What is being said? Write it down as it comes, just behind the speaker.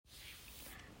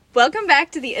Welcome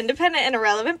back to the Independent and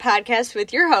Irrelevant podcast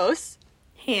with your hosts,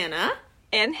 Hannah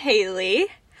and Haley.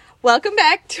 Welcome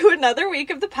back to another week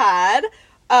of the pod.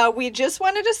 We just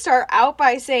wanted to start out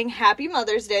by saying Happy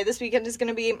Mother's Day. This weekend is going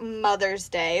to be Mother's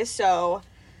Day, so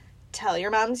tell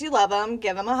your moms you love them,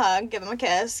 give them a hug, give them a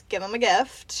kiss, give them a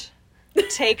gift,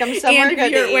 take them somewhere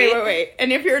good to eat. Wait.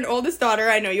 And if you're an oldest daughter,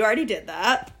 I know you already did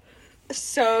that.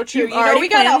 So true. We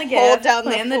got to hold down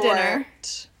the dinner.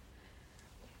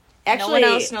 no Actually, one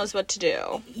else knows what to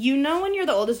do. You know when you're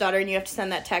the oldest daughter and you have to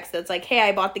send that text that's like, hey,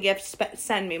 I bought the gift,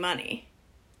 send me money.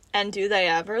 And do they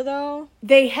ever, though?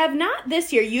 They have not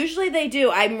this year. Usually they do.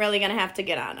 I'm really going to have to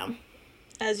get on them.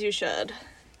 As you should.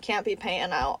 Can't be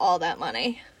paying out all that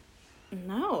money.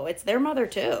 No, it's their mother,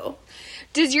 too.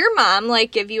 Does your mom,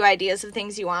 give you ideas of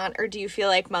things you want, or do you feel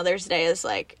like Mother's Day is,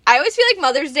 I always feel like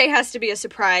Mother's Day has to be a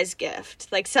surprise gift.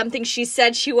 Something she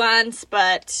said she wants,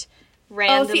 but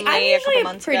randomly a couple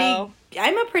months ago.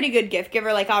 I'm a pretty good gift giver.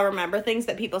 I'll remember things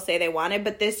that people say they wanted,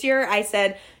 but this year I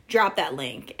said, drop that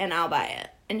link, and I'll buy it.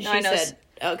 And she said,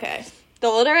 okay. The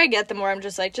older I get, the more I'm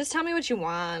just just tell me what you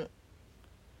want.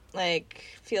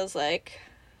 Feels like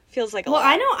a lot.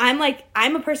 I know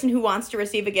I'm a person who wants to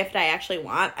receive a gift I actually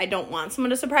want. I don't want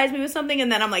someone to surprise me with something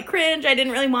and then I'm cringe, I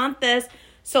didn't really want this.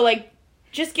 So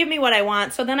just give me what I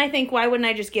want. So then I think, why wouldn't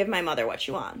I just give my mother what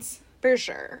she wants? For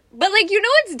sure. But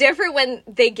it's different when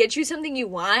they get you something you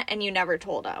want and you never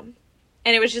told them.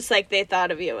 And it was just they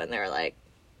thought of you and they were like,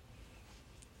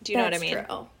 do you know what I mean? That's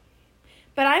true.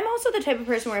 But I'm also the type of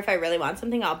person where if I really want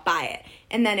something, I'll buy it.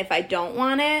 And then if I don't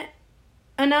want it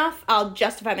enough, I'll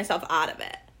justify myself out of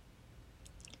it.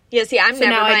 Yeah, see, I'm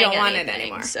never buying I don't want anything, it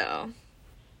anymore. So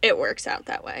it works out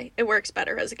that way. It works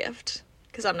better as a gift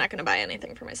because I'm not going to buy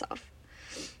anything for myself.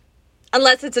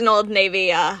 Unless it's an Old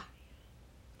Navy,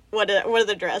 what are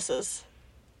the dresses?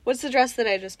 What's the dress that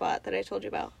I just bought that I told you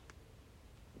about?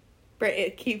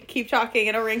 Keep talking.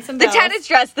 It'll ring some bells. The tennis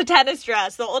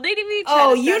dress. The Old Navy tennis dress.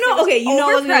 Oh, you know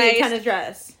it was a tennis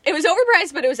dress. It was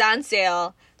overpriced, but it was on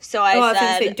sale. So I was said,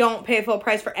 going to say, don't pay full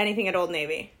price for anything at Old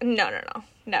Navy. No,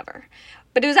 never.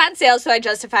 But it was on sale, so I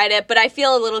justified it. But I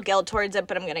feel a little guilt towards it,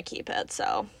 but I'm going to keep it,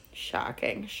 so.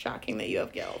 Shocking that you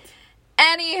have guilt.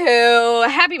 Anywho,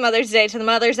 happy Mother's Day to the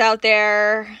mothers out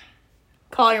there.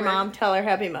 Call your mom, tell her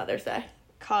happy Mother's Day.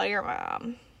 Call your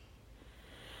mom.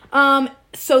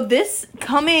 So this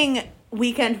coming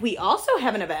weekend, we also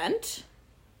have an event.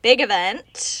 Big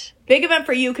event. Big event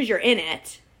for you because you're in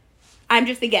it. I'm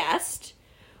just the guest.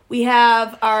 We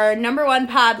have our number one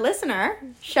pod listener.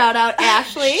 Shout out,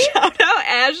 Ashley. Shout out,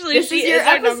 Ashley. This is your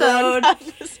episode.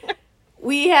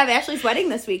 We have Ashley's wedding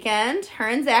this weekend. Her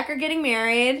and Zach are getting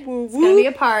married. Woo-woo. It's going to be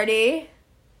a party.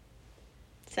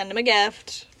 Send him a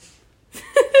gift.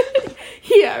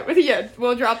 Yeah,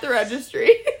 we'll drop the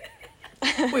registry.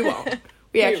 We won't.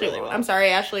 We actually really won't. I'm sorry,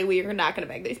 Ashley. We are not going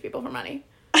to beg these people for money.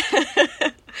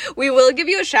 We will give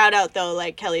you a shout out, though,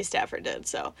 like Kelly Stafford did.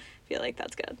 So I feel like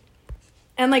that's good.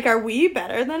 And, are we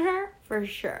better than her? For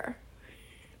sure.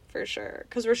 For sure.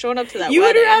 Because we're showing up to that you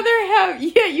wedding.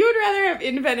 You would rather have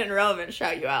Independent and Relevant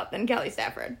shout you out than Kelly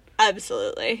Stafford.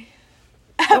 Absolutely.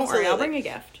 Don't worry, I'll bring a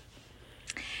gift.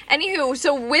 Anywho,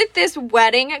 so with this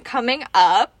wedding coming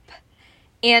up,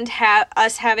 and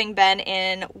us having been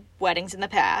in weddings in the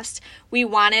past, we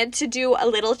wanted to do a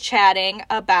little chatting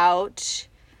about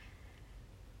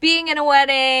being in a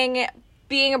wedding,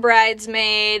 being a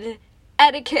bridesmaid,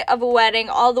 etiquette of a wedding,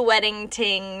 all the wedding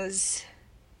things,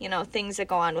 things that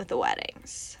go on with the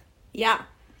weddings. Yeah.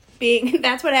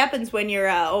 That's what happens when you're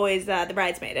always the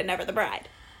bridesmaid and never the bride.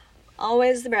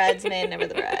 Always the bridesmaid, never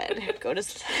the bride. Go to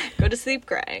sleep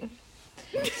crying.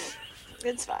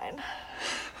 It's fine.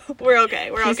 We're okay.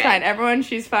 She's fine. Everyone,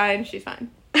 she's fine. She's fine.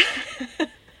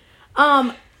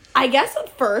 I guess the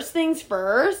first things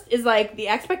first is the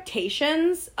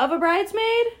expectations of a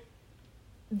bridesmaid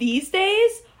these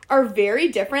days are very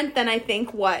different than I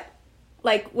think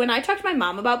when I talked to my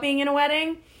mom about being in a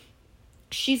wedding,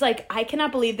 she's like, I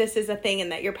cannot believe this is a thing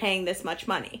and that you're paying this much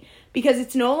money because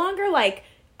it's no longer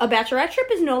a bachelorette trip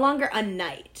is no longer a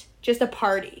night, just a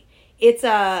party. It's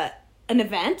an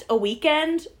event, a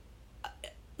weekend,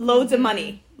 loads of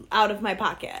money out of my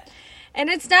pocket. And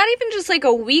it's not even just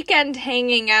a weekend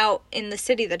hanging out in the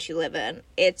city that you live in.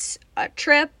 It's a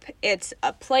trip. It's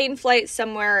a plane flight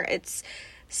somewhere. It's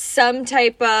some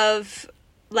type of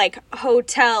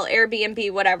hotel,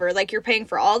 Airbnb, whatever. You're paying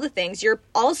for all the things. You're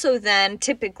also then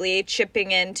typically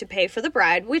chipping in to pay for the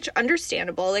bride, which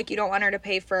understandable. You don't want her to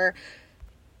pay for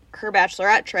her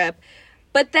bachelorette trip.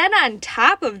 But then on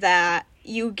top of that,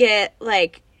 you get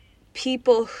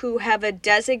people who have a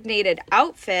designated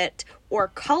outfit or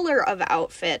color of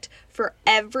outfit for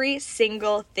every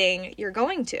single thing you're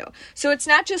going to. So it's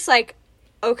not just like,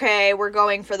 okay, we're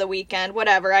going for the weekend,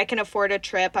 whatever, I can afford a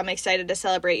trip, I'm excited to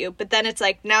celebrate you. But then it's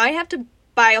like, now I have to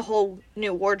buy a whole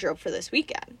new wardrobe for this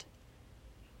weekend.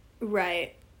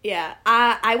 Right. Yeah.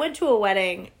 I went to a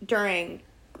wedding during,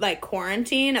 like,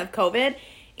 quarantine of COVID,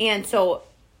 and so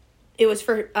it was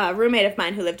for a roommate of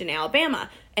mine who lived in Alabama.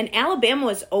 And Alabama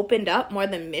was opened up more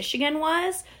than Michigan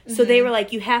was. So they were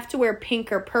like, you have to wear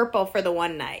pink or purple for the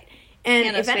one night.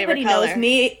 And if anybody knows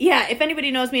me, if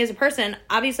anybody knows me as a person,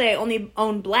 obviously I only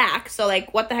own black. So,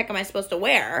 like, what the heck am I supposed to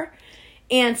wear?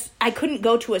 And I couldn't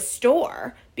go to a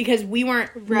store because we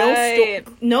weren't,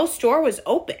 no store was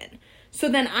open. So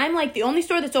then I'm like, the only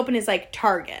store that's open is, like,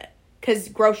 Target, because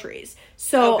groceries.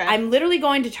 So I'm literally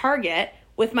going to Target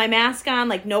with my mask on,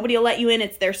 like, nobody will let you in.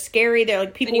 They're scary. They're,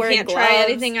 like, people wearing gloves. You can't try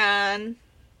anything on.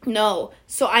 No.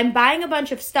 So I'm buying a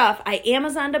bunch of stuff. I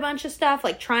Amazoned a bunch of stuff,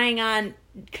 like, trying on,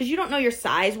 because you don't know your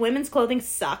size. Women's clothing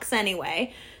sucks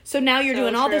anyway. So now you're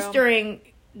doing all this during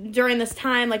this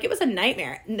time. Like, it was a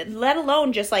nightmare, let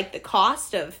alone just, like, the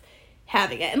cost of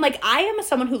having it. And, like, I am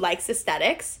someone who likes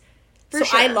aesthetics.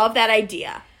 I love that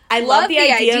idea. I love the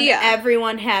idea of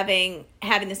everyone having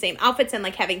the same outfits and,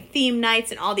 like, having theme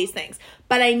nights and all these things.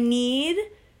 But I need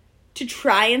to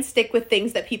try and stick with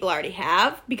things that people already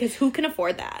have, because who can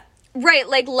afford that? Right.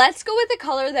 Like, let's go with the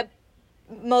color that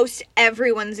most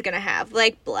everyone's going to have,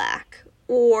 like black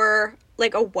or,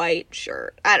 like, a white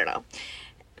shirt. I don't know.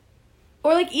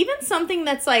 Or, like, even something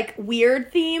that's, like,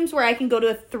 weird themes where I can go to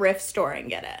a thrift store and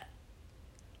get it.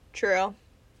 True.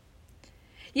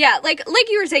 Yeah, like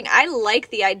you were saying, I like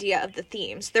the idea of the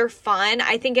themes. They're fun.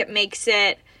 I think it makes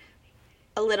it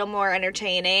a little more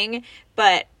entertaining,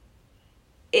 but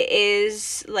it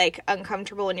is, like,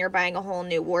 uncomfortable when you're buying a whole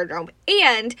new wardrobe.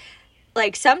 And,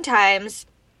 like, sometimes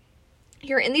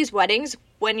you're in these weddings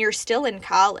when you're still in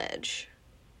college.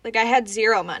 Like, I had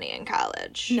zero money in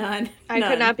college. None. I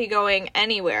could not be going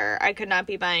anywhere. I could not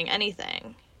be buying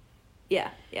anything.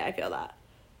 Yeah, I feel that.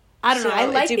 I don't know. I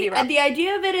like the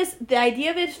idea of it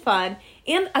is fun.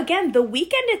 And again, the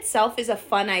weekend itself is a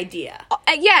fun idea.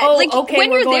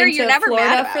 When you're there, you're never Florida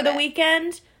mad about for the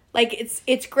weekend. Like,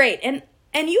 it's great.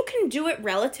 And you can do it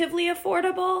relatively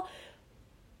affordable,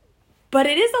 but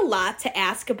it is a lot to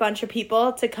ask a bunch of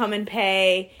people to come and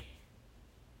pay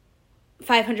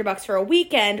 $500 for a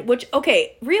weekend, which,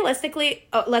 okay, realistically,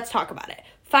 let's talk about it.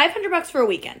 $500 for a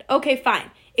weekend. Okay, fine.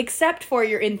 Except for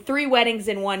you're in 3 weddings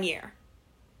in 1 year.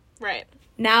 Right.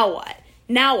 Now what?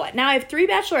 Now I have 3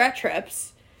 bachelorette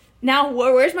trips. Now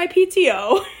where's my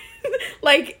PTO?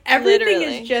 Like, everything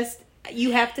is just,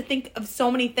 you have to think of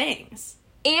so many things.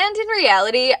 And in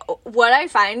reality, what I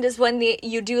find is when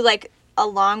you do, like, a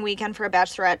long weekend for a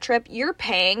bachelorette trip, you're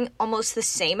paying almost the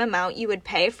same amount you would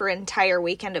pay for an entire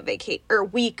weekend of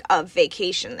week of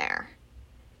vacation there.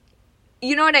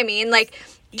 You know what I mean? Like,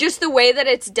 just the way that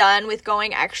it's done with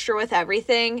going extra with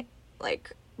everything,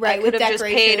 like, right, I could have just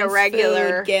paid a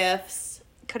regular food, gifts.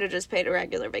 Could have just paid a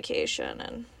regular vacation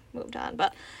and moved on.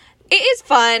 But it is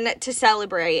fun to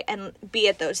celebrate and be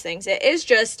at those things. It is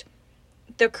just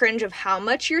the cringe of how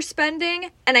much you're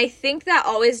spending, and I think that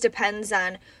always depends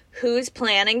on who's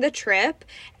planning the trip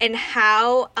and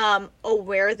how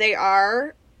aware they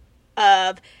are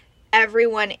of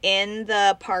everyone in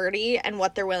the party and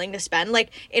what they're willing to spend.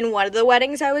 Like, in one of the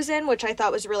weddings I was in, which I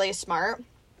thought was really smart,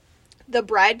 the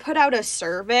bride put out a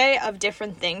survey of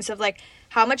different things of, like,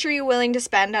 how much are you willing to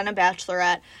spend on a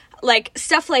bachelorette? Like,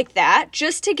 stuff like that,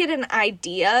 just to get an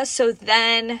idea, so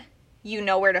then you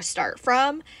know where to start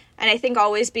from. And I think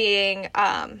always being,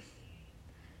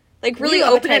 like, really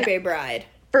open. Type A bride.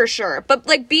 For sure. But,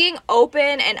 like, being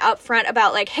open and upfront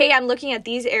about, like, hey, I'm looking at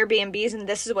these Airbnbs and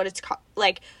this is what it's,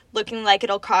 like, looking like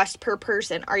it'll cost per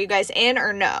person. Are you guys in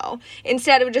or no?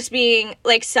 Instead of just being,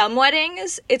 like, some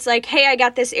weddings, it's like, hey, I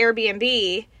got this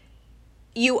Airbnb.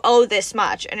 You owe this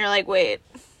much. And you're like, wait,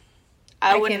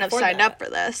 I wouldn't have signed up for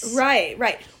this.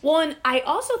 Right. Well, and I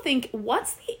also think,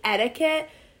 what's the etiquette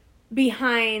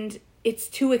behind it's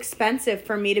too expensive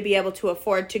for me to be able to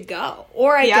afford to go?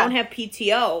 Or I don't have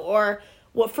PTO, or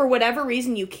for whatever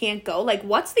reason you can't go. Like,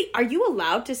 are you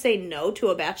allowed to say no to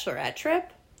a bachelorette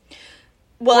trip?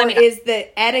 Well, or is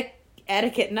the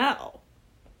etiquette no?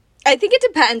 I think it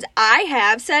depends. I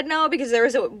have said no because there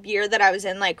was a year that I was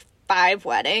in, like, 5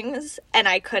 weddings and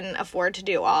I couldn't afford to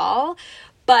do all.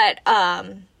 But I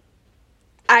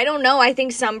don't know. I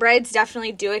think some brides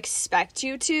definitely do expect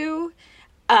you to.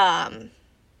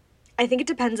 I think it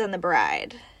depends on the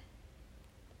bride.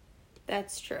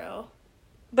 That's true.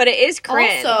 But it is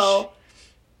cringe. Also,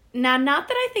 Now, not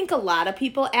that I think a lot of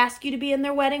people ask you to be in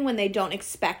their wedding when they don't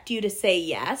expect you to say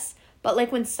yes, but,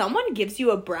 like, when someone gives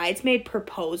you a bridesmaid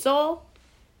proposal,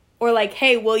 or, like,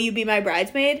 hey, will you be my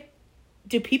bridesmaid?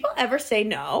 Do people ever say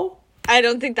no? I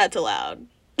don't think that's allowed.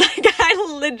 Like,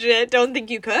 I legit don't think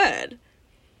you could.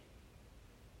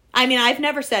 I mean, I've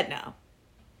never said no.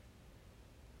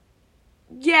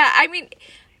 Yeah, I mean,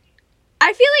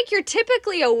 I feel like you're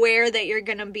typically aware that you're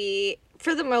gonna be,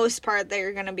 for the most part, that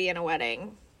you're gonna be in a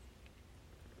wedding.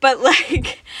 But,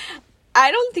 like,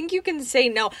 I don't think you can say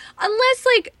no. Unless,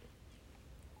 like...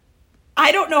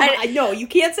 I don't know. No, you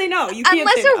can't say no. You can't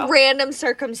unless say no. a random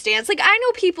circumstance. Like, I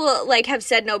know people, like, have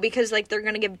said no because, like, they're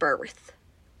gonna give birth.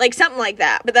 Like, something like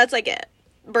that. But that's, like, it.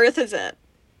 Birth is it.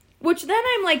 Which then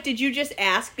I'm like, did you just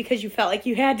ask because you felt like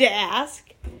you had to ask?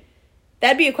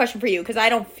 That'd be a question for you, because I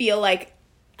don't feel like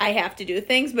I have to do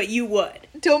things, but you would.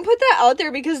 Don't put that out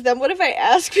there, because then what if I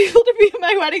ask people to be at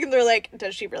my wedding and they're like,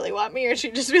 does she really want me, or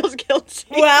she just feels guilty?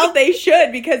 Well, they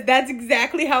should, because that's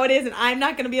exactly how it is, and I'm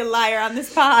not going to be a liar on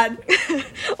this pod.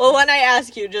 Well, when I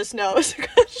ask you, just know it's a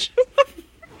question.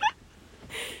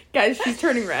 Guys, she's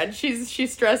turning red.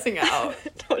 She's stressing out.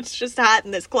 No, it's just hot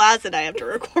in this closet. I have to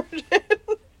record it.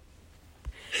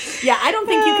 Yeah, I don't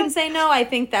think you can say no. I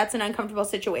think that's an uncomfortable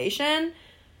situation.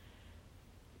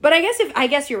 But I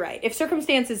guess you're right. If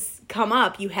circumstances come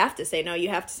up, you have to say no. You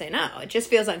have to say no. It just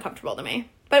feels uncomfortable to me.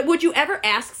 But would you ever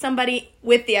ask somebody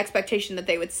with the expectation that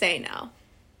they would say no?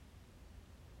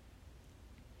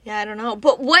 Yeah, I don't know.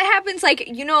 But what happens, like,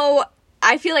 you know,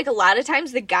 I feel like a lot of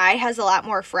times the guy has a lot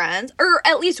more friends, or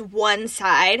at least one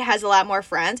side has a lot more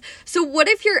friends. So what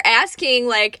if you're asking,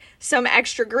 like, some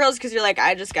extra girls because you're like,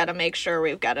 I just got to make sure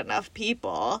we've got enough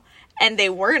people, and they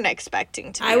weren't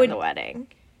expecting to be in the wedding?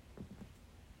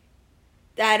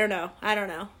 I don't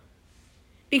know.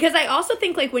 Because I also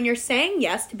think, like, when you're saying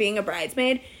yes to being a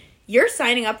bridesmaid, you're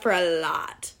signing up for a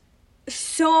lot.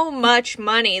 So much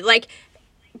money. Like,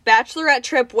 bachelorette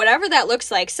trip, whatever that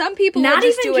looks like. Some people not will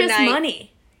just even do a just night.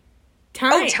 Money.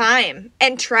 Time. Oh, time.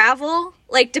 And travel.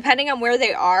 Like, depending on where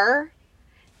they are.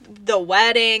 The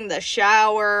wedding, the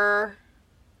shower.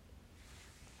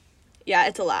 Yeah,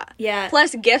 it's a lot. Yeah.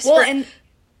 Plus gifts well, for... and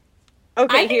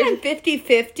okay, I think I'm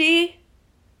 50-50.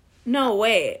 No,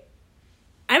 wait.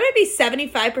 I might be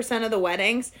 75% of the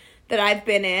weddings that I've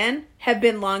been in have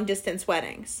been long-distance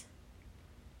weddings.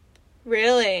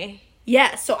 Really?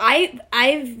 Yeah, so I've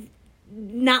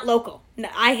not local.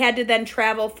 I had to then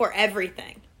travel for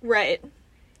everything. Right.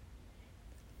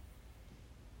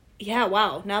 Yeah,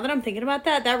 wow. Now that I'm thinking about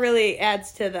that, that really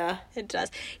adds to the... It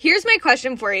does. Here's my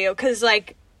question for you, because,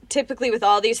 like, typically with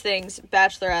all these things,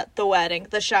 bachelorette, the wedding,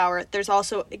 the shower, there's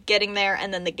also getting there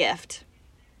and then the gift.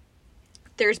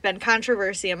 There's been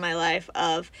controversy in my life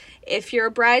of, if you're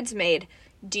a bridesmaid,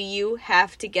 do you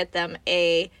have to get them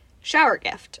a shower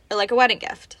gift, or like a wedding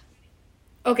gift?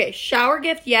 Okay, shower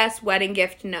gift, yes. Wedding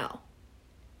gift, no.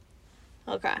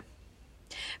 Okay.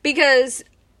 Because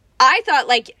I thought,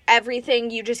 like, everything,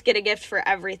 you just get a gift for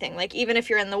everything. Like, even if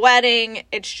you're in the wedding,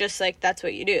 it's just, like, that's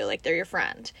what you do. Like, they're your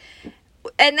friend.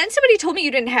 And then somebody told me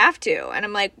you didn't have to. And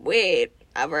I'm like, wait,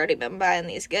 I've already been buying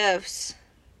these gifts.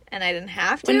 And I didn't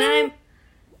have to?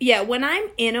 When I'm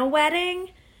in a wedding,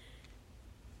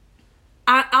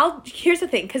 here's the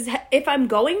thing. Because if I'm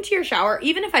going to your shower,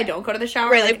 even if I don't go to the shower,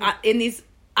 right, like, in these,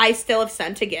 I still have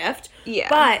sent a gift. Yeah.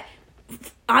 But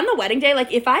on the wedding day,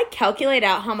 like, if I calculate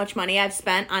out how much money I've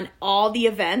spent on all the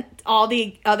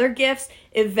other gifts,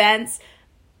 events,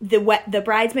 the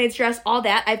bridesmaid's dress, all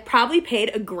that, I've probably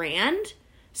paid $1,000.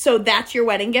 So that's your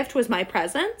wedding gift, was my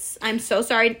presents. I'm so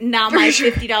sorry. Now my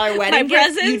 $50 wedding gift. My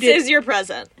presents is your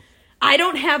present. I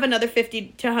don't have another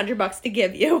 $50 to $100 to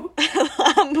give you.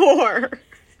 More.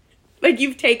 Like,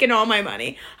 you've taken all my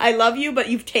money. I love you, but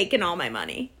you've taken all my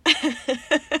money.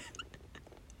 I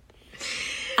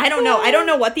don't know. I don't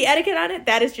know what the etiquette on it.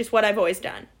 That is just what I've always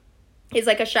done. It's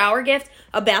like a shower gift,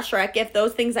 a bachelorette gift.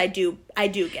 Those things I do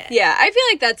get. Yeah, I feel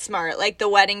like that's smart. Like, the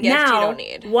wedding gift now, you don't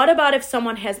need. What about if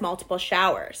someone has multiple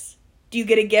showers? Do you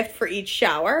get a gift for each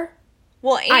shower?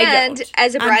 Well, and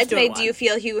as a bridesmaid, do you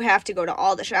feel you have to go to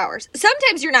all the showers?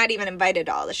 Sometimes you're not even invited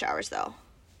to all the showers, though.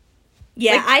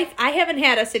 Yeah, like, I haven't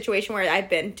had a situation where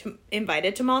I've been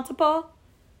invited to multiple.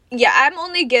 Yeah, I'm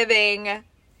only giving...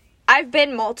 I've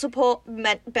been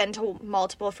to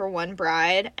multiple for one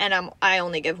bride, and I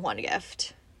only give one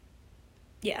gift.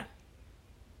 Yeah.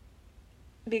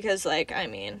 Because, like, I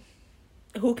mean...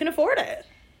 Who can afford it?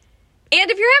 And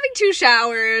if you're having 2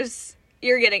 showers...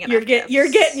 You're getting enough gifts.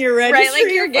 You're getting your registry. Right,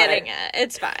 like, you're getting it.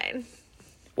 It's fine.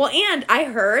 Well, and I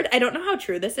heard, I don't know how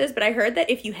true this is, but I heard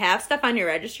that if you have stuff on your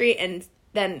registry and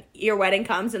then your wedding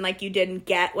comes and, like, you didn't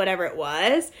get whatever it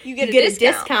was, you get a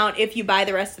discount if you buy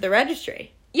the rest of the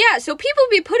registry. Yeah, so people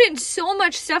be putting so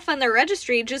much stuff on their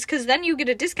registry just because then you get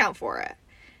a discount for it.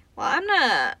 Well, I'm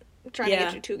not trying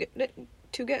to get you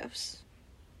two gifts.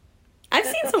 I've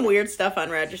seen some weird stuff on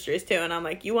registries, too, and I'm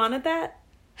like, you wanted that?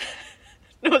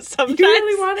 No, sometimes, you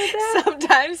really wanted that?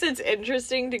 Sometimes it's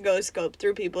interesting to go scope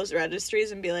through people's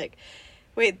registries and be like,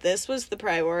 wait, this was the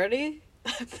priority?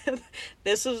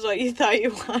 This was what you thought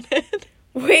you wanted?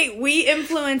 Wait, we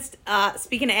influenced,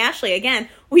 speaking of Ashley, again,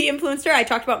 we influenced her. I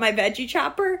talked about my veggie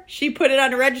chopper. She put it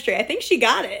on a registry. I think she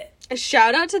got it. A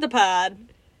shout out to the pod.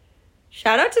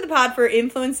 Shout out to the pod for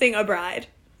influencing a bride.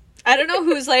 I don't know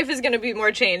whose life is going to be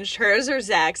more changed, hers or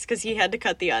Zach's, because he had to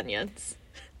cut the onions.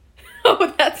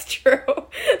 Oh, that's true.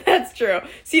 That's true.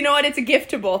 So you know what? It's a gift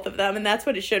to both of them, and that's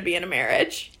what it should be in a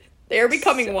marriage. They are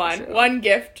becoming so one. True. One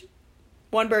gift.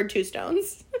 One bird, two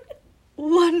stones.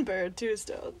 One bird, two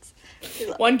stones.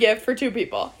 One gift for two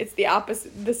people. It's the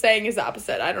opposite. The saying is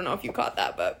opposite. I don't know if you caught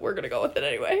that, but we're going to go with it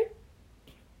anyway.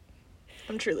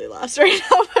 I'm truly lost right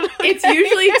now. But okay. It's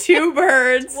usually two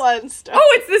birds. One stone.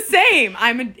 Oh, it's the same.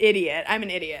 I'm an idiot.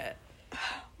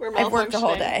 We're malfunctioning. I've worked the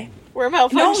whole day. We're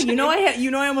malfunctioning. No,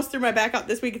 I almost threw my back out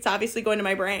this week. It's obviously going to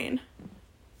my brain.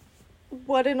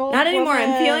 What an old Not anymore.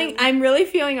 woman. I'm really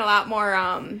feeling a lot more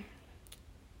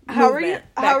How are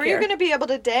you going to be able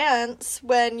to dance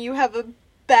when you have a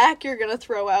back you're going to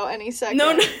throw out any second?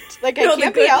 No. Like, I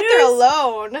can't be out there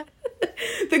alone.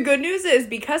 The good news is,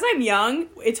 because I'm young,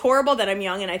 it's horrible that I'm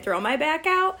young and I throw my back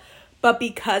out, but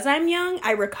because I'm young,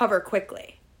 I recover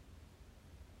quickly.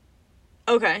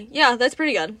 Okay. Yeah, that's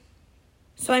pretty good.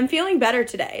 So I'm feeling better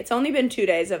today. It's only been 2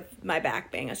 days of my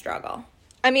back being a struggle.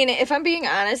 I mean, if I'm being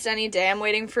honest, any day I'm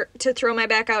waiting to throw my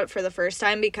back out for the first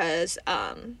time because,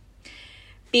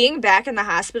 being back in the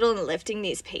hospital and lifting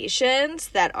these patients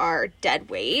that are dead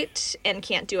weight and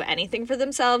can't do anything for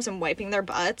themselves and wiping their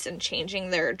butts and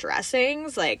changing their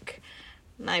dressings, like,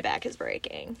 my back is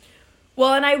breaking.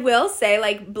 Well, and I will say,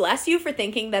 like, bless you for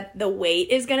thinking that the weight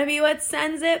is going to be what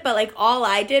sends it, but, like, all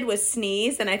I did was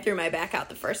sneeze and I threw my back out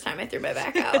the first time I threw my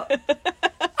back out.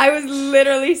 I was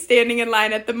literally standing in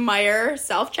line at the Meijer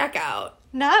self-checkout.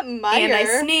 Not Meijer. And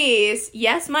I sneezed.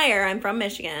 Yes, Meijer. I'm from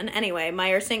Michigan. Anyway,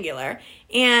 Meijer singular.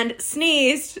 And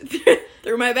sneezed,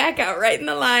 threw my back out right in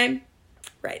the line.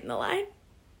 Right in the line.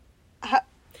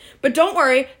 But don't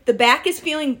worry. The back is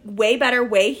feeling way better,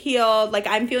 way healed. Like,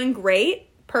 I'm feeling great,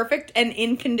 perfect, and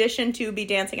in condition to be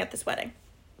dancing at this wedding.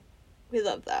 We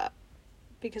love that.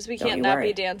 Because we can't not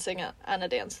be dancing on a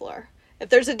dance floor. If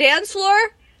there's a dance floor,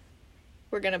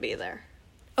 we're going to be there.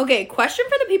 Okay, question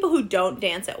for the people who don't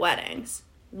dance at weddings.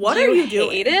 What are you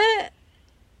doing? Hate it?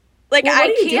 Like, well, what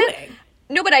are you doing?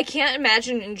 No, but I can't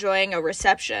imagine enjoying a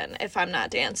reception if I'm not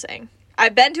dancing.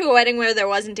 I've been to a wedding where there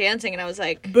wasn't dancing, and I was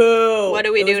like, boo. What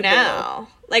do we do now?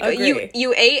 Boo. Like,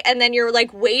 you ate, and then you're,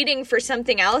 like, waiting for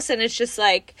something else, and it's just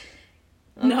like,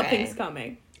 okay. Nothing's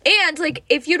coming. And, like,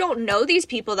 if you don't know these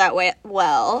people that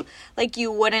well, like,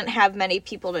 you wouldn't have many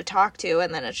people to talk to,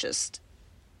 and then it's just,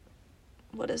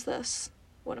 what is this?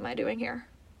 What am I doing here?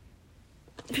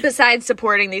 Besides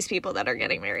supporting these people that are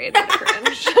getting married in the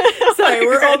cringe. Sorry,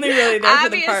 we're only really there for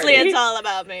the party. Obviously, it's all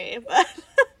about me. But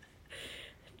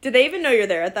do they even know you're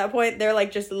there at that point? They're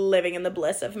like just living in the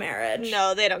bliss of marriage.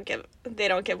 No, they don't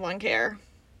give one care.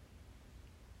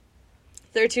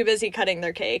 They're too busy cutting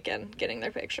their cake and getting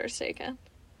their pictures taken.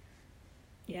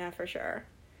 Yeah, for sure.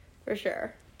 For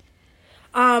sure.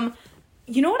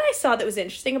 You know what I saw that was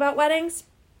interesting about weddings?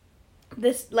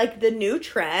 This, like, the new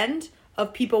trend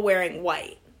of people wearing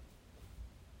white.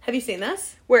 Have you seen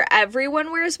this? Where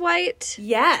everyone wears white?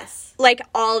 Yes. Like,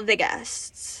 all of the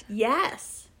guests?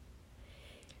 Yes.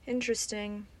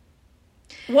 Interesting.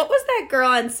 What was that girl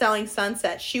on Selling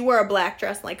Sunset? She wore a black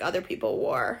dress like other people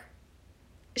wore.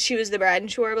 She was the bride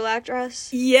and she wore a black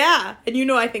dress? Yeah. And you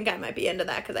know I think I might be into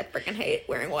that because I freaking hate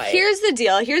wearing white. Here's the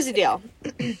deal.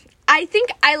 I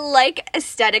think I like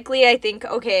aesthetically, I think,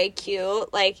 okay,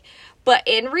 cute, like, but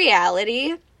in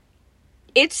reality,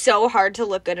 it's so hard to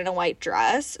look good in a white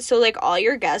dress. So, like, all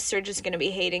your guests are just going to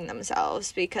be hating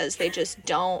themselves because they just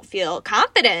don't feel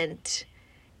confident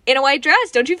in a white dress.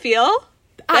 Don't you feel?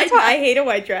 I hate a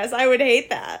white dress. I would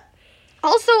hate that.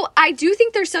 Also, I do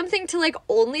think there's something to, like,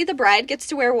 only the bride gets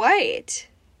to wear white.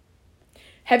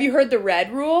 Have you heard the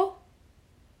red rule?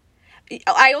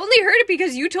 I only heard it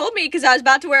because you told me because I was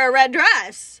about to wear a red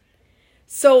dress.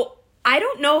 So, I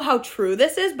don't know how true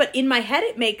this is, but in my head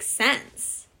it makes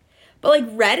sense. But, like,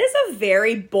 red is a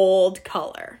very bold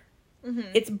color. Mm-hmm.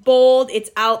 It's bold.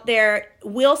 It's out there.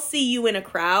 We'll see you in a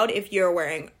crowd if you're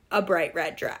wearing a bright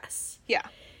red dress. Yeah.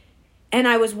 And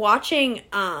I was watching,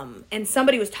 and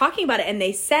somebody was talking about it, and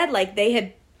they said, like,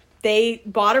 they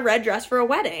bought a red dress for a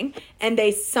wedding, and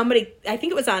somebody, I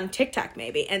think it was on TikTok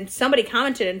maybe, and somebody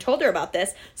commented and told her about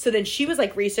this, so then she was,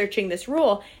 like, researching this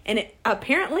rule, and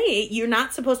apparently you're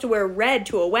not supposed to wear red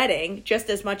to a wedding just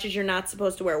as much as you're not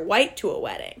supposed to wear white to a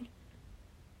wedding.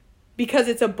 Because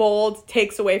it's a bold,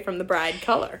 takes away from the bride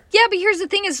color. Yeah, but here's the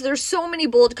thing is there's so many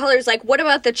bold colors. Like, what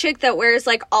about the chick that wears,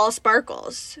 like, all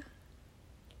sparkles?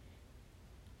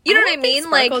 You know what I mean?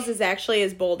 Sparkles is actually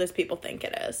as bold as people think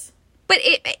it is. But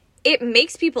it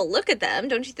makes people look at them,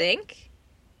 don't you think?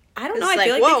 I don't know. I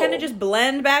feel like they kind of just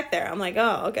blend back there. I'm like,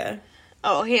 oh, okay.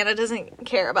 Oh, Hannah doesn't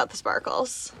care about the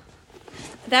sparkles.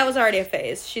 That was already a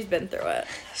phase. She's been through it.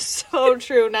 So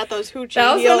true. Not those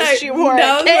hoochie heels she wore.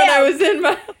 That was when I was in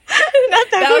my.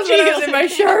 That was when I was in my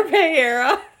Sharpay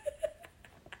era.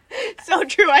 So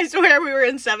true. I swear we were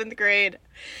in 7th grade.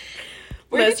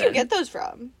 Where did you get those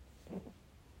from?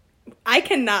 I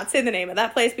cannot say the name of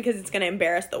that place because it's going to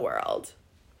embarrass the world.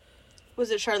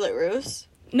 Was it Charlotte Russe?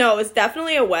 No, it was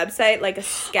definitely a website, like a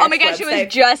sketch. Oh my gosh, website. it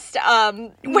was just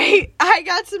wait, I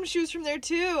got some shoes from there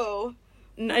too.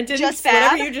 I didn't. Just Fab?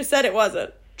 Whatever you just said, it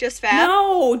wasn't. Just Fab?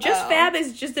 No, Just Fab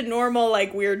is just a normal,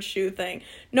 like, weird shoe thing.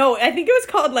 No, I think it was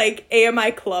called, like,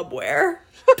 AMI Club Wear.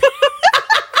 And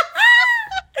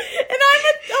I'm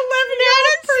an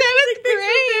 11-year-old person. 7th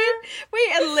grade. Wait,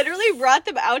 I literally brought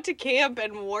them out to camp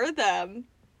and wore them.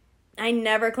 I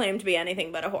never claimed to be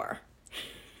anything but a whore.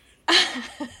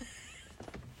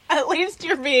 At least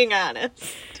you're being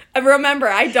honest. Remember,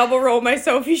 I double roll my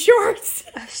Sophie shorts.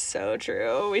 So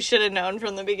true. We should have known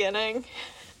from the beginning.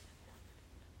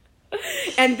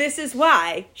 And this is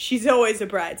why she's always a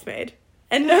bridesmaid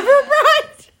and never a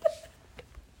bride.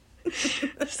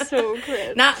 So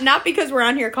cringe. Not because we're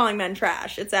on here calling men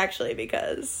trash. It's actually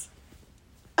because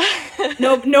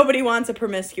nobody wants a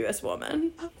promiscuous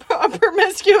woman. A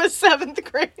promiscuous 7th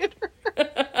grader.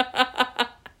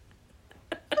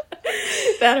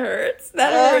 That hurts.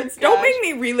 That hurts. Gosh. Don't make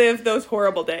me relive those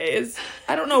horrible days.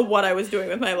 I don't know what I was doing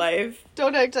with my life.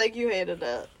 Don't act like you hated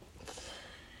it.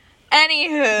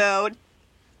 Anywho,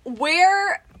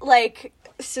 where, like,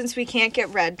 since we can't get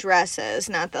red dresses,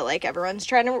 not that, like, everyone's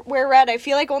trying to wear red, I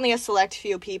feel like only a select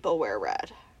few people wear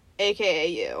red. AKA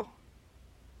you.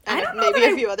 And I don't know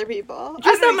maybe a few other people.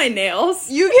 Just on my nails.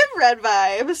 You give red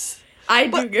vibes. I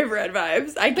do give red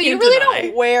vibes. But you really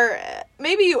don't wear it.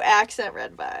 Maybe you accent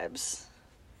red vibes.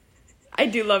 I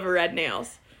do love red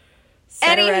nails.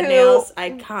 Set of red Anywho, nails,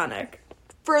 iconic.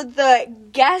 For the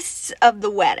guests of the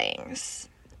weddings,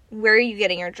 where are you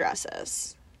getting your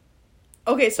dresses?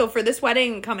 Okay, so for this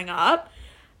wedding coming up,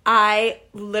 I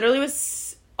literally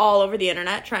was all over the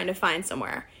internet trying to find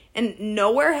somewhere. And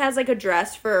nowhere has, like, a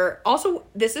dress for... Also,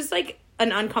 this is, like,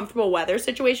 an uncomfortable weather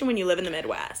situation when you live in the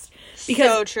Midwest.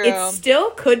 Because so true. It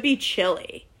still could be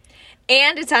chilly.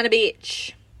 And it's on a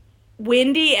beach.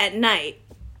 Windy at night.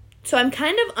 So I'm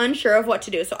kind of unsure of what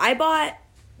to do. So I bought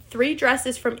 3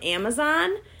 dresses from Amazon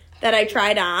that I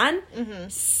tried on.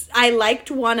 Mm-hmm. I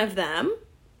liked one of them.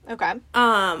 Okay.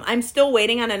 I'm still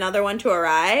waiting on another one to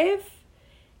arrive.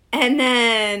 And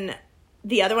then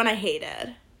the other one I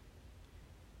hated.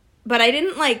 But I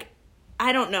didn't, like...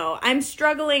 I don't know. I'm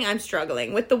struggling.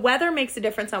 With the weather makes a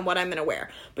difference on what I'm going to wear.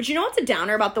 But you know what's a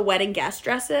downer about the wedding guest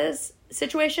dresses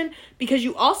situation? Because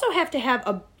you also have to have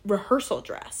a rehearsal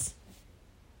dress.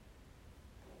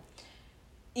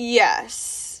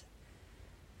 Yes.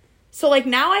 So, like,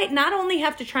 now I not only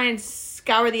have to try and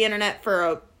scour the internet for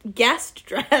a guest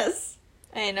dress.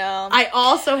 I know. I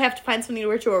also have to find something to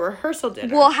wear to a rehearsal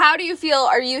dinner. Well, how do you feel?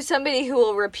 Are you somebody who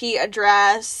will repeat a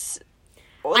dress?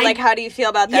 Like, how do you feel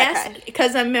about that kind? Yes,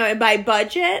 because I'm by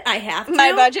budget, I have to.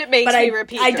 My budget makes me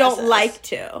repeat I dresses. don't like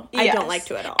to. Yes. I don't like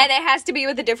to at all. And it has to be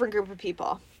with a different group of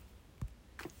people.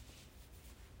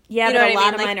 Yeah, you know but a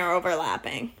lot of mine are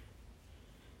overlapping.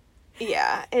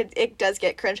 Yeah, it does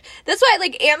get cringe. That's why,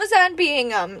 like, Amazon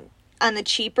being on the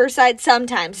cheaper side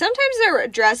sometimes their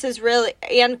dresses really,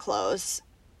 and clothes,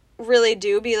 really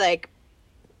do be, like,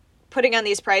 putting on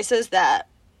these prices that...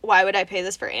 Why would I pay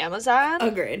this for Amazon?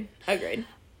 Agreed.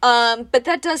 But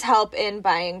that does help in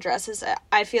buying dresses.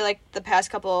 I feel like the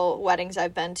past couple weddings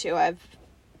I've been to, I've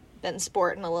been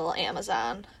sporting a little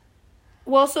Amazon.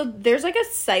 Well, so there's, like, a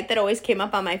site that always came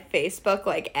up on my Facebook,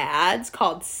 like, ads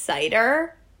called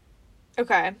Cider.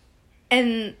 Okay.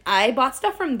 And I bought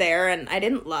stuff from there, and I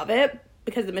didn't love it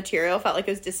because the material felt like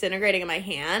it was disintegrating in my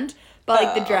hand. But,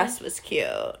 like, the dress was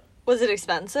cute. Was it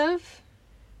expensive?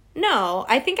 No,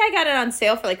 I think I got it on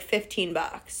sale for like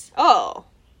 $15. Oh.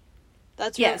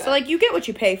 That's real Yeah, good. so, like, you get what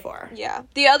you pay for. Yeah.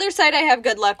 The other site I have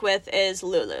good luck with is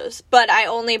Lulu's, but I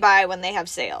only buy when they have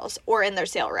sales or in their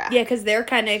sale rack. Yeah, because they're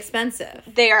kind of expensive.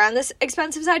 They are on this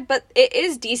expensive side, but it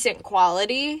is decent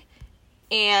quality,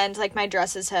 and, like, my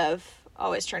dresses have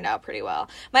always turned out pretty well.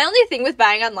 My only thing with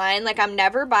buying online, like, I'm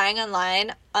never buying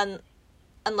online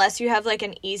unless you have, like,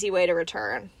 an easy way to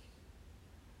return.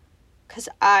 Because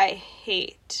I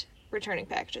hate returning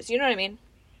packages. You know what I mean?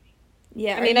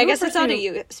 Yeah. I mean, I guess it's on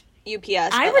a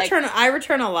UPS. I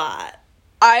return a lot.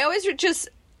 I always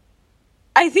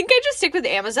I think I just stick with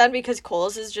Amazon because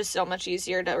Kohl's is just so much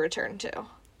easier to return to.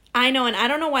 I know, and I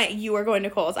don't know why you are going to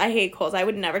Kohl's. I hate Kohl's. I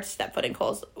would never step foot in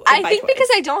Kohl's. I think because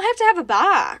I don't have to have a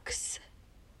box.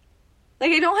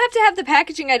 Like, I don't have to have the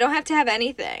packaging. I don't have to have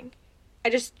anything. I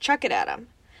just chuck it at them.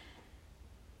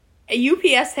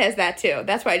 UPS has that, too.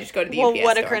 That's why I just go to the UPS Well,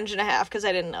 what store. a cringe and a half, because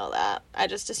I didn't know that. I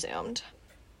just assumed.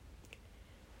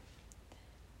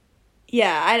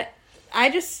 Yeah,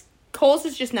 Kohl's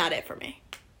is just not it for me.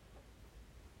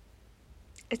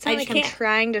 It's not like I'm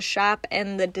trying to shop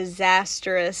in the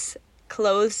disastrous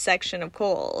clothes section of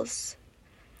Kohl's.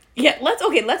 Yeah, let's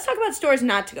talk about stores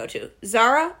not to go to.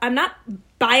 Zara, I'm not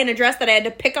buying a dress that I had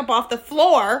to pick up off the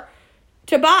floor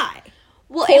to buy.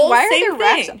 Well, Kohl's, and why are same their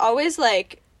racks thing. always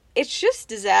like, it's just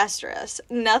disastrous.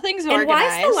 Nothing's organized. And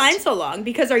why is the line so long?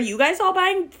 Because are you guys all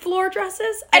buying floor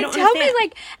dresses? I don't tell understand. me,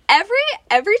 like,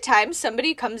 every time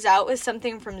somebody comes out with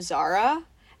something from Zara,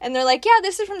 and they're like, yeah,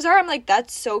 this is from Zara, I'm like,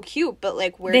 that's so cute, but,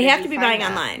 like, where They did have you to be find buying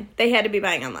that? online. They had to be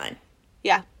buying online.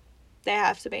 Yeah, they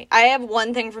have to be. I have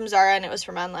one thing from Zara, and it was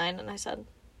from online, and I said,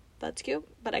 that's cute,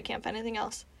 but I can't find anything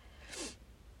else.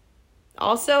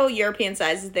 Also, European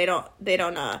sizes, they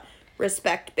don't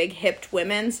respect big hipped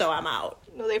women, so I'm out.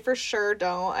 No, they for sure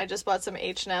don't. I just bought some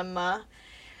H&M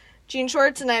jean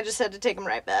shorts, and I just had to take them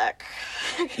right back.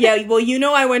 Yeah, well, you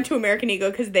know I went to American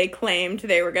Eagle because they claimed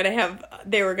they were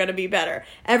gonna be better.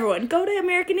 Everyone, go to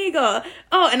American Eagle.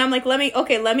 Oh, and I'm like, let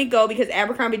me go because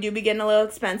Abercrombie do be getting a little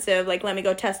expensive. Like, let me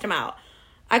go test them out.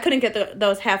 I couldn't get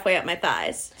those halfway up my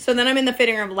thighs. So then I'm in the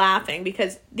fitting room laughing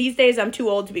because these days I'm too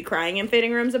old to be crying in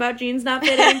fitting rooms about jeans not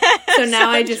fitting. So now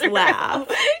I just laugh.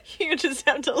 You just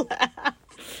have to laugh.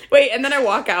 Wait, and then I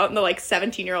walk out and the, like,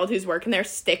 17-year-old who's working there,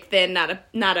 stick thin,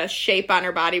 not a shape on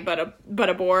her body, but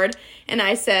a board. And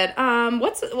I said,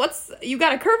 what's you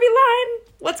got a curvy line?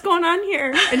 What's going on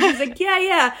here? And she's like,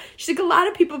 yeah. She's like, a lot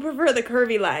of people prefer the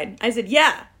curvy line. I said,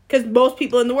 yeah, because most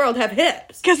people in the world have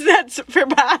hips. Because that's for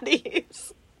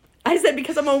bodies. I said,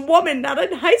 because I'm a woman, not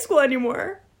in high school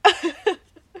anymore.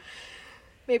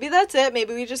 Maybe that's it.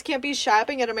 Maybe we just can't be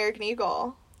shopping at American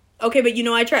Eagle. Okay, but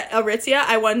I tried Aritzia.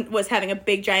 I was having a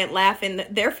big giant laugh in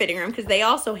their fitting room because they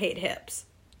also hate hips.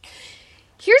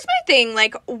 Here's my thing,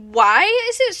 like, why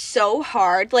is it so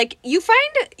hard? Like, you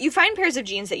find pairs of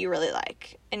jeans that you really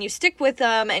like, and you stick with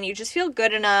them, and you just feel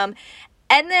good in them,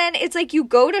 and then it's like you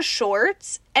go to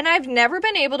shorts, and I've never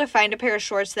been able to find a pair of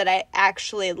shorts that I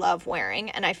actually love wearing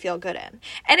and I feel good in.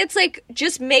 And it's like,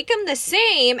 just make them the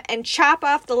same and chop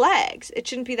off the legs. It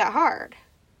shouldn't be that hard.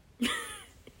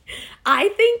 I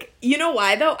think, you know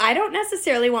why, though? I don't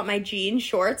necessarily want my jean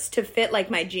shorts to fit like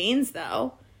my jeans,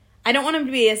 though. I don't want them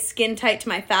to be as skin tight to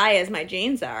my thigh as my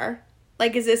jeans are.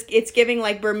 Like, it's giving,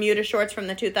 like, Bermuda shorts from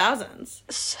the 2000s.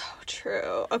 So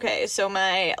true. Okay, so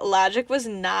my logic was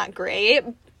not great,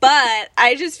 but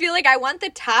I just feel like I want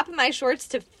the top of my shorts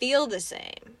to feel the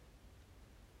same.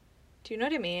 Do you know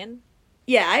what I mean?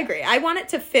 Yeah, I agree. I want it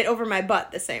to fit over my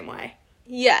butt the same way.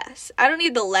 Yes. I don't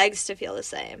need the legs to feel the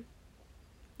same.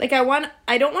 Like,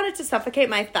 I don't want it to suffocate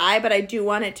my thigh, but I do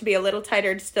want it to be a little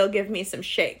tighter to still give me some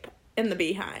shape in the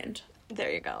behind.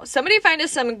 There you go. Somebody find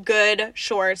us some good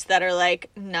shorts that are, like,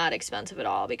 not expensive at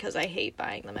all, because I hate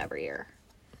buying them every year.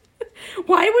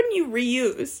 Why wouldn't you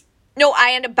reuse? No,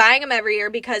 I end up buying them every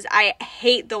year because I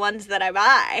hate the ones that I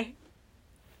buy.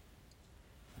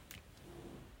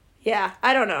 Yeah,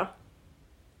 I don't know.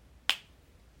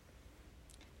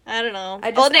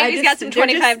 Old Navy's got some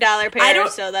 $25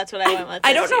 pairs, so that's what I went with.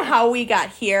 I don't know how we got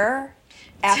here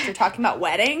after talking about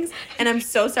weddings, and I'm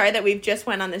so sorry that we've just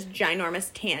went on this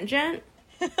ginormous tangent.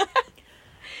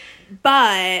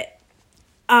 But,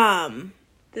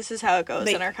 this is how it goes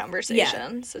in our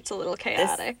conversations. Yeah, it's a little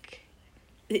chaotic.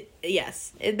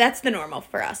 Yes, that's the normal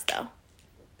for us, though.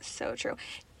 So true.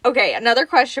 Okay, another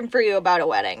question for you about a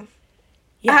wedding.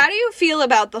 Yeah. How do you feel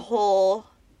about the whole,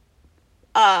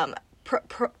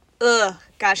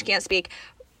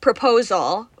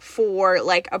 proposal for,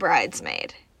 like, a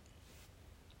bridesmaid?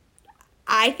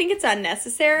 I think it's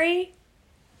unnecessary.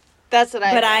 That's what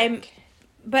I think.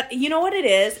 But you know what it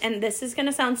is? And this is going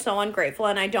to sound so ungrateful,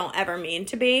 and I don't ever mean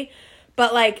to be.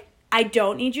 But, like, I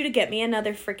don't need you to get me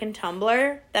another freaking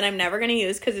tumbler that I'm never going to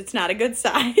use because it's not a good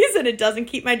size and it doesn't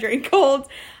keep my drink cold.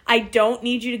 I don't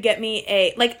need you to get me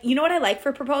you know what I like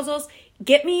for proposals?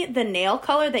 Get me the nail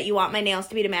color that you want my nails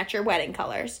to be to match your wedding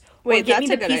colors. Wait, or get that's me a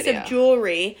the good piece idea. of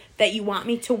jewelry that you want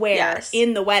me to wear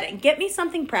in the wedding. Get me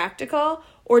something practical,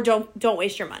 or don't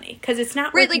waste your money because it's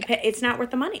not it's not worth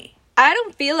the money. I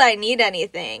don't feel I need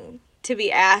anything to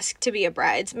be asked to be a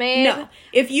bridesmaid. No.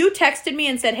 If you texted me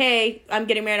and said, hey, I'm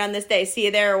getting married on this day, see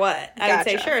you there or what? I would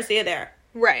say, sure, see you there.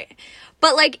 Right.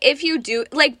 But, like, if you do,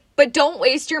 like, but don't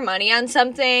waste your money on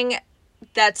something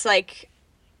that's, like,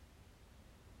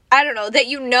 I don't know, that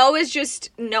you know is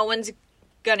just no one's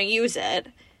gonna use it.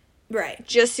 Right.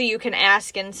 Just so you can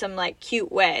ask in some, like,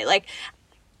 cute way. Like,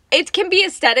 it can be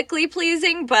aesthetically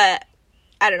pleasing, but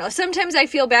I don't know. Sometimes I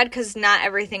feel bad because not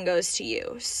everything goes to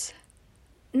use.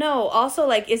 No, also,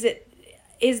 like,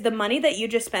 is the money that you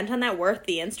just spent on that worth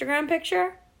the Instagram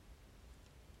picture?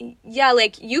 Yeah,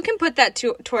 like, you can put that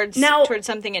towards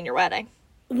something in your wedding.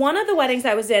 One of the weddings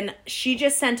I was in, she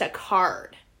just sent a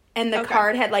card. And the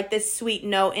card had, like, this sweet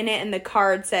note in it, and the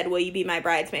card said, will you be my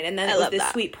bridesmaid? And then it was this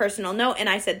sweet personal note, and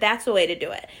I said, that's the way to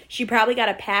do it. She probably got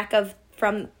a pack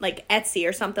from, like, Etsy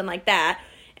or something like that,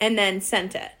 and then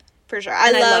sent it. For sure.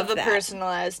 I love a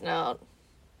personalized note.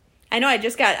 I know, I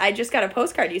just got a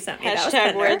postcard you sent me.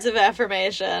 Hashtag words of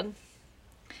affirmation.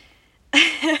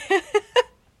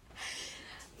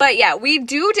 But yeah, we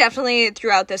do definitely,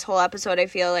 throughout this whole episode, I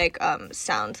feel like,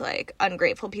 sound like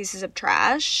ungrateful pieces of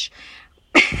trash.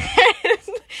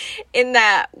 In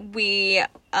that we,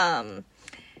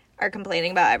 are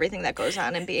complaining about everything that goes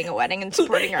on in being a wedding and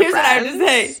supporting our friends. Here's what I have to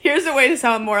say. Here's a way to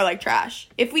sound more like trash.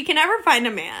 If we can ever find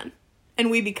a man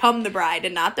and we become the bride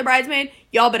and not the bridesmaid,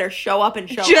 y'all better show up and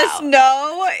show out. Just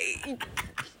know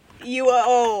you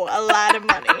owe a lot of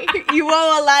money. You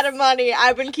owe a lot of money.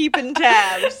 I've been keeping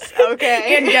tabs,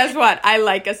 okay? And guess what? I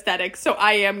like aesthetics, so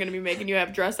I am going to be making you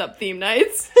have dress-up theme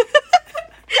nights.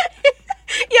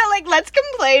 Yeah, like, let's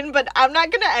complain, but I'm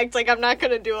not going to act like I'm not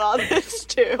going to do all this,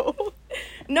 too.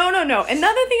 No.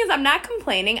 Another thing is I'm not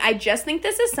complaining. I just think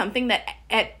this is something that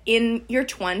in your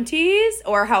 20s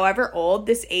or however old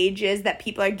this age is that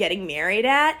people are getting married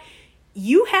at,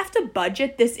 you have to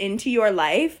budget this into your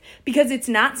life because it's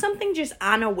not something just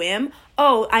on a whim.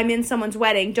 Oh, I'm in someone's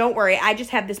wedding. Don't worry. I just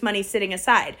have this money sitting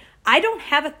aside. I don't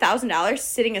have $1,000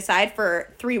 sitting aside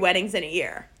for 3 weddings in a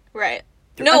year. Right.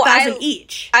 No, 1,000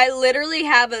 each. I literally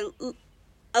have a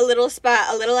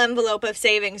little envelope of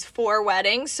savings for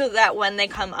weddings so that when they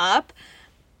come up,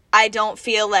 I don't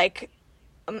feel like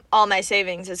all my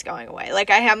savings is going away. Like,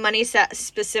 I have money set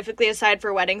specifically aside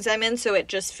for weddings I'm in, so it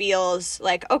just feels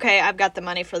like, okay, I've got the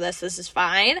money for this is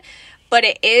fine. But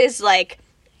it is, like,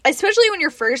 especially when you're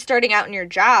first starting out in your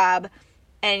job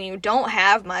and you don't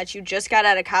have much, you just got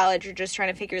out of college, you're just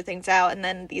trying to figure things out, and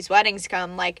then these weddings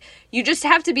come, like, you just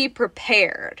have to be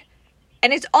prepared.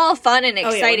 And it's all fun and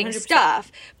exciting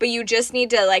stuff, but you just need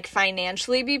to, like,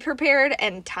 financially be prepared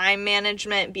and time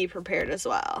management be prepared as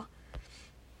well.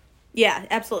 Yeah,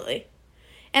 absolutely.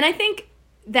 And I think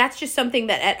that's just something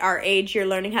that at our age you're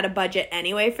learning how to budget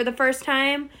anyway for the first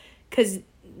time, because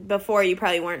before you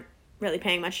probably weren't really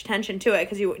paying much attention to it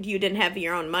because you didn't have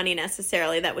your own money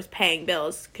necessarily that was paying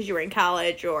bills because you were in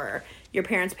college or your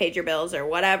parents paid your bills or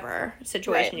whatever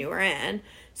situation you were in.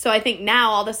 So I think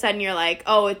now all of a sudden you're like,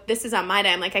 oh, this is on my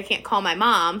dime. Like, I can't call my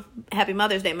mom, Happy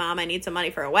Mother's Day, Mom, I need some money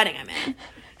for a wedding I'm in.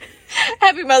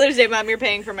 Happy Mother's Day, Mom, you're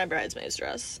paying for my bridesmaid's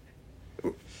dress.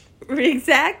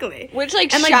 Exactly. Which,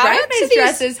 like, and, like, shout out to bridesmaid's these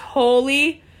dresses,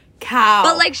 holy cow.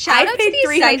 But, like, shout out to these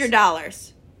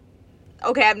 $300.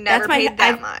 Okay, I've never paid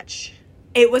that much.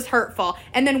 It was hurtful.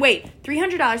 And then wait,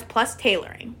 $300 plus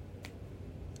tailoring.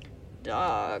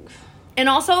 Dog. And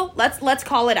also, let's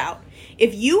call it out.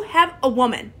 If you have a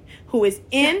woman who is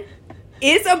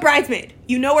a bridesmaid,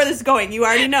 you know where this is going. You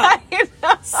already know. I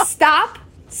know.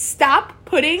 Stop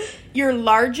putting your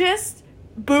largest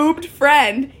boobed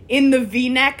friend in the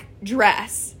V-neck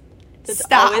dress.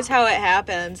 That's always how it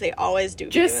happens. They always do.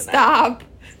 Just stop.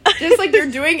 Just like you're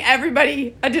doing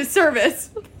everybody a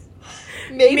disservice.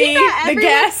 Maybe not the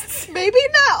guests. Maybe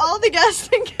not all the guests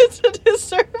think it's a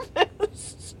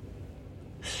disservice.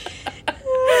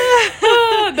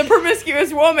 The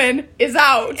promiscuous woman is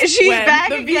out. She's back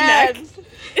the again.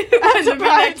 When the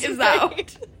V-neck is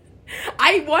out.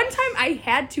 One time I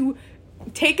had to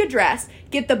take a dress,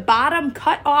 get the bottom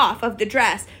cut off of the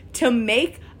dress to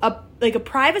make a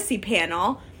privacy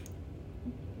panel,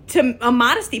 to a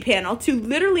modesty panel, to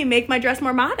literally make my dress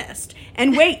more modest.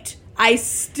 And wait, I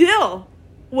still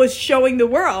was showing the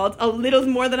world a little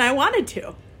more than I wanted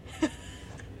to.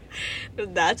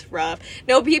 That's rough.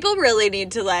 No, people really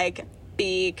need to, like,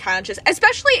 be conscious,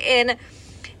 especially in...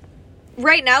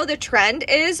 Right now, the trend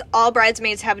is all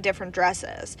bridesmaids have different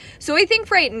dresses. So I think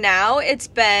right now it's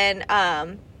been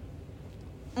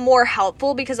more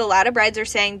helpful because a lot of brides are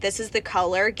saying, this is the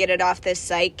color, get it off this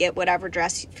site, get whatever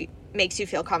dress makes you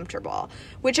feel comfortable.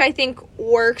 Which I think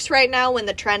works right now when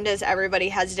the trend is everybody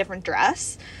has a different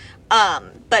dress.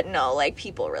 But no, like,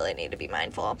 people really need to be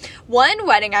mindful. One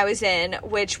wedding I was in,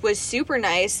 which was super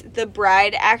nice, the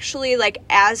bride actually, like,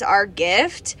 as our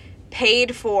gift,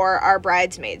 paid for our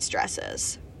bridesmaids'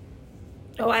 dresses.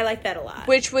 Oh, I like that a lot.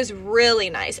 Which was really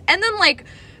nice. And then, like,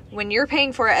 when you're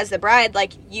paying for it as the bride,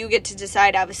 like, you get to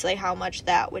decide, obviously, how much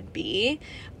that would be.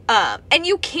 And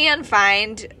you can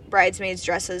find bridesmaids'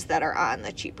 dresses that are on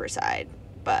the cheaper side.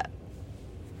 But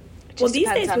it just these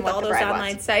days, on with what all the those bride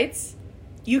online wants. sites,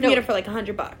 you can get it for, like,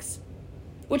 $100.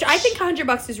 Which I think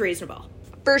 $100 is reasonable.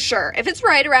 For sure. If it's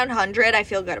right around 100, I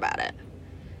feel good about it.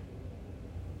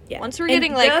 Yeah. Once we're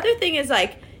getting, like... The other thing is,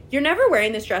 like, you're never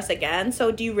wearing this dress again,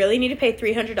 so do you really need to pay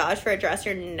 $300 for a dress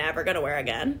you're never gonna wear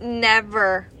again?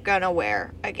 Never gonna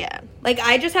wear again. Like,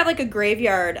 I just have, like, a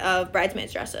graveyard of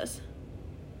bridesmaids dresses.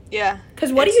 Yeah.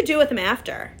 Because what do you do with them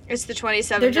after? It's the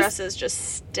 27 dresses just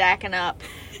stacking up,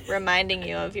 reminding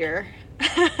you of your...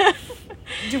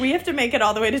 Do we have to make it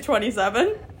all the way to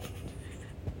 27?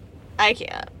 I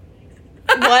can't.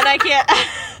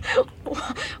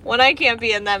 One, I can't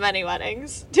be in that many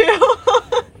weddings. Two,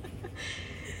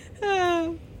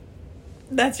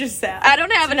 that's just sad. I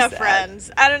don't have enough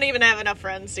friends. I don't even have enough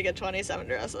friends to get 27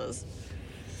 dresses.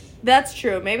 That's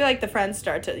true. Maybe, like, the friends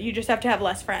start to... You just have to have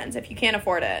less friends. If you can't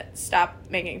afford it, stop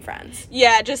making friends.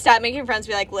 Yeah, just stop making friends.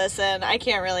 Be like, listen, I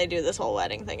can't really do this whole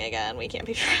wedding thing again. We can't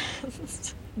be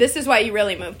friends. This is why you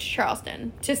really moved to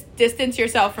Charleston. Just distance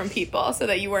yourself from people so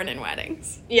that you weren't in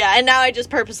weddings. Yeah, and now I just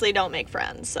purposely don't make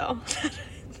friends, so...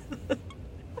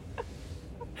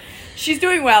 She's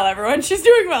doing well, everyone. She's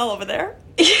doing well over there.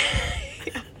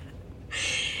 Yeah.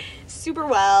 Super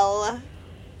well.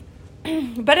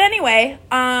 But anyway,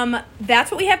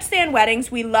 that's what we have to say on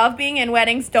weddings. We love being in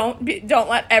weddings. Don't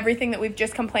let everything that we've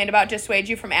just complained about dissuade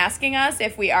you from asking us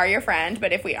if we are your friend.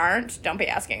 But if we aren't, don't be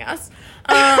asking us.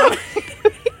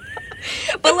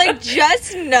 But, like,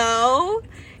 just know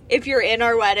if you're in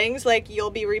our weddings, like,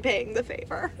 you'll be repaying the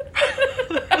favor.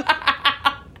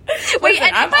 Wait, Listen,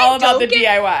 I'm all about the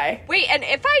DIY. Wait, and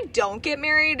if I don't get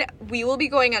married, we will be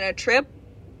going on a trip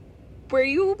where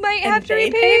you might have to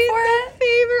repay pay for it?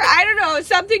 favor. I don't know,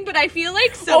 something, but I feel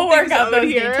like something's out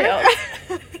here.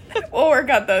 Details. We'll work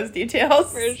out those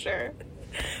details. For sure.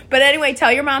 But anyway,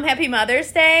 tell your mom Happy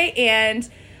Mother's Day, and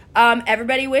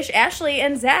everybody wish Ashley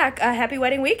and Zach a happy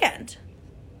wedding weekend.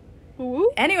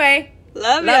 Woo. Anyway,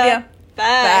 Love ya. ya.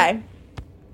 Bye. Bye.